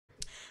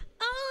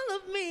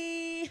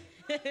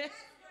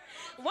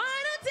Why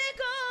not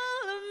take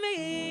all of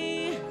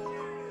me?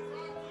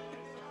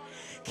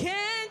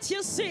 Can't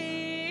you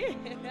see?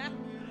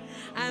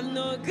 I'm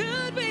no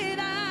good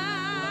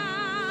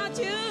without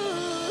you.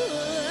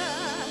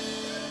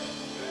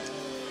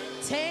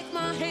 Take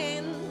my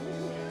hand.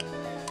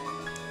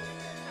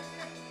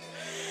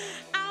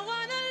 I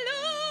wanna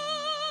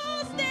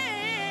lose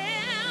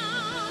them.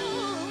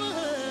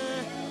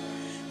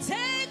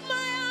 Take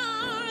my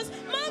arms,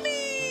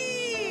 mommy.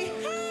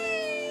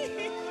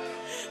 Hey.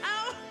 I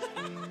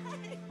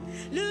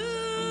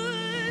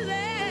lose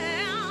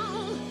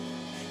them.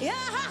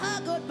 Yeah,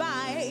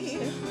 goodbye.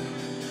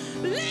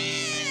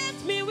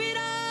 Left me with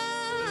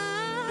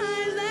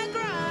eyes that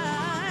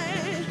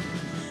cry.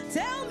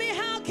 Tell me,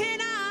 how can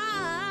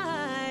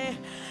I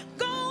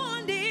go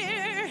on,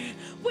 dear,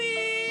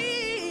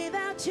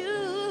 without you?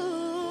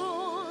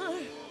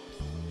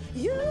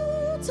 You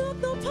took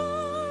the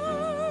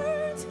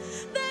part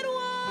that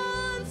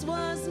once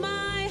was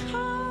my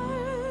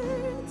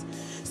heart,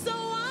 so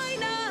why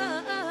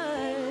not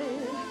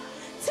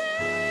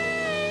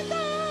take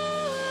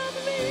all of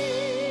me?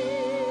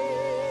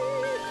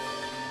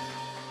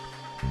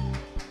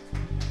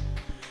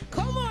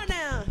 Come on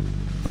now.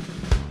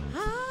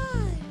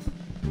 Hi.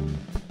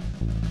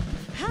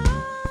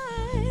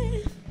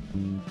 Hi.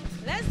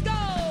 Let's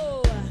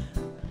go.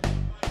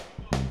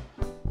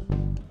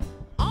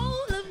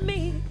 All of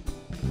me.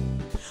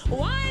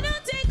 Why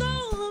not take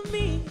all of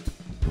me?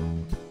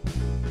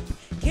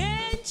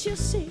 Can't you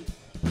see?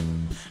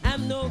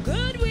 I'm no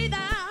good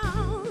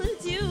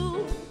without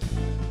you.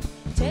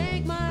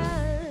 Take my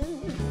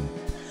hand.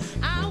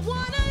 I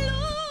wanna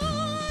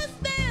lose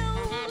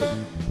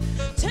them.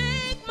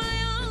 Take my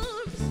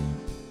arms.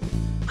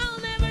 I'll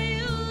never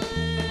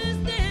use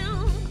them.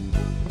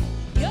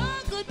 Your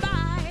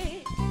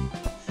goodbye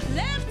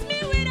left me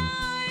with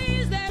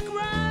eyes that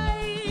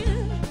cry.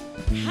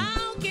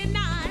 How can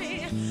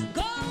I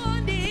go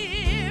on,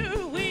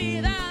 dear,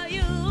 without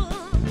you?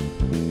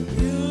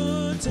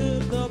 You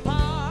took the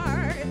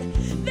part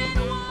that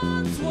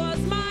once was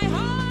my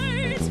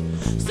heart,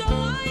 so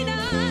why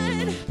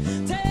not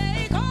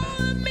take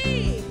all of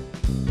me?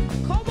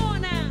 Come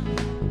on now.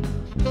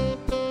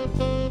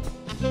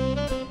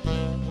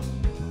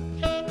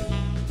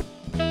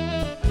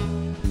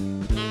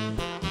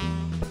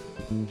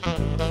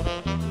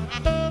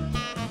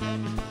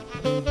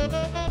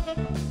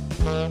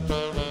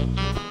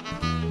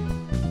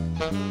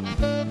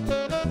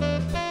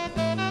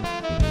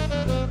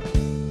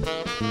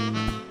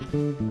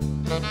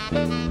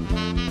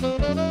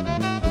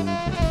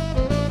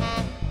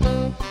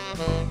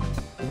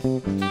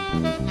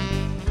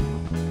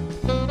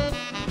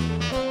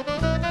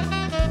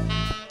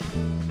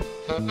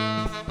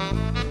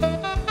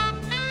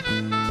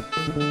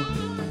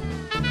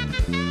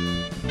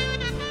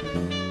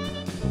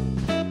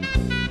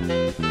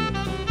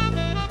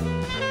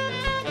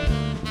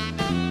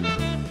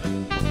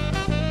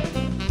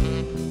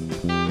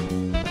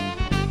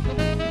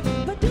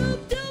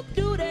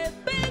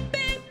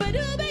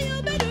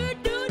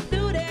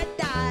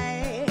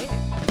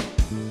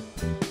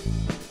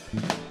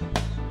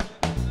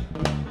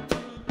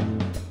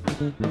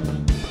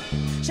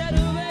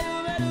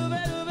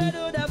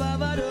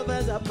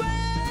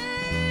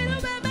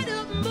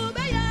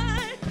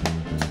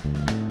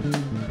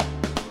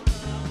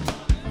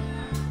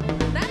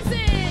 That's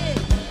it.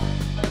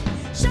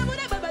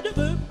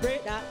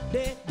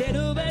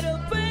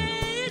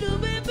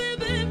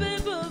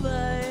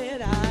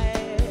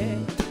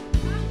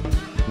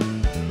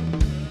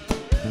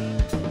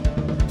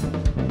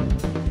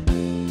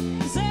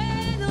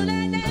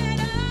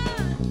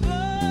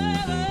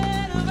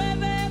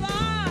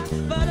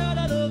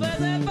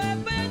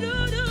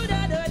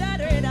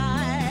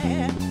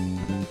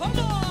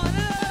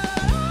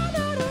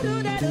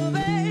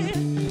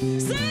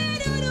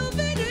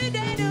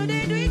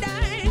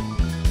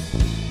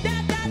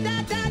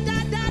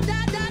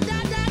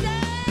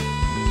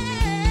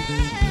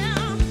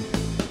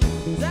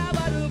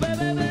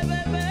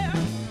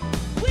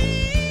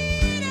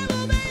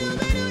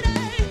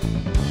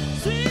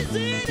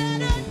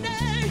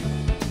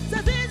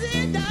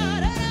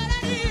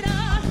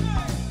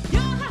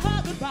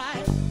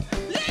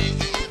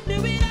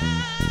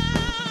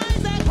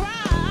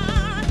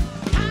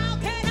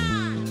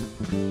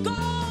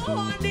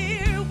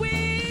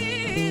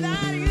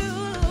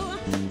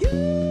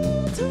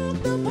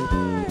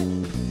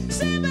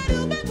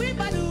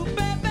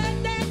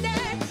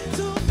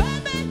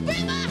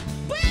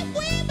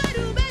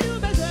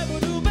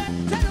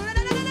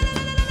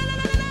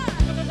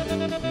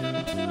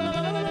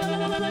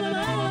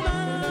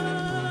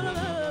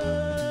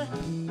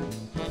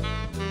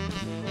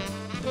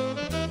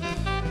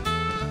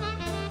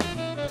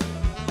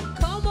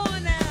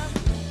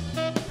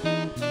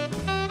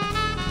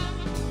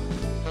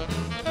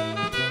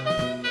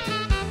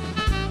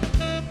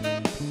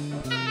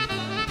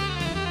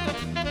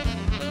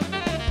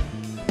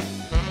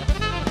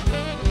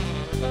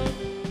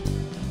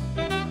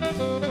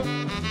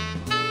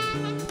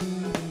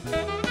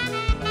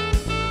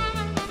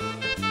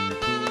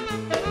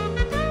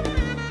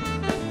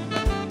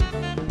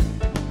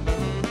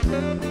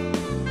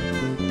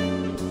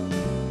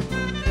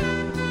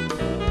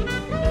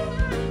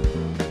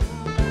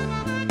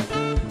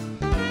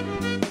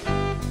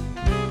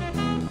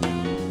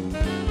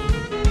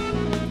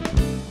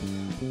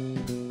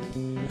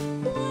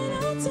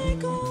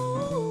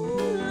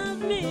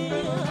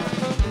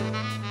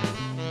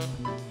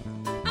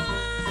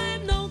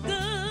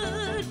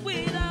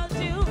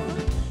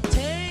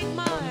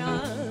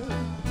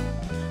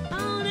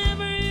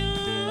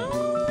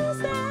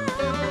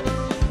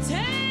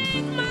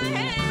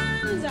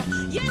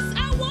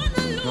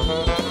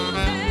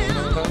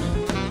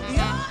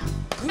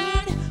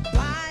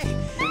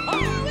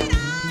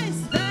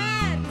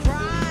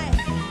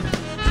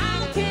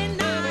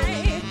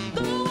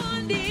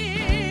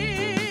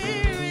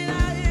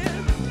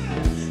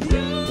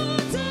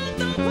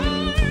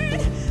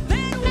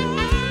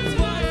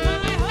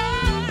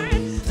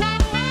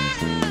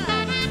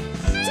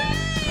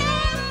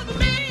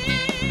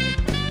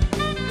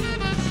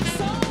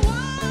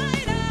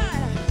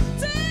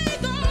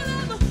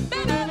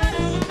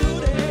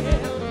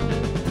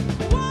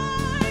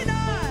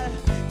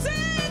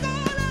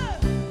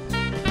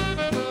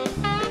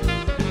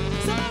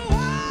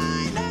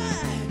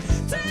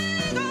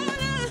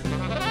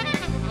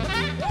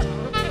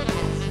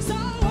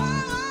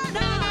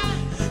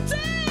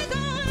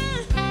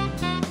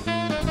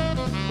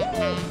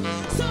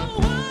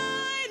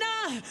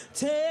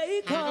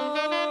 take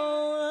hold.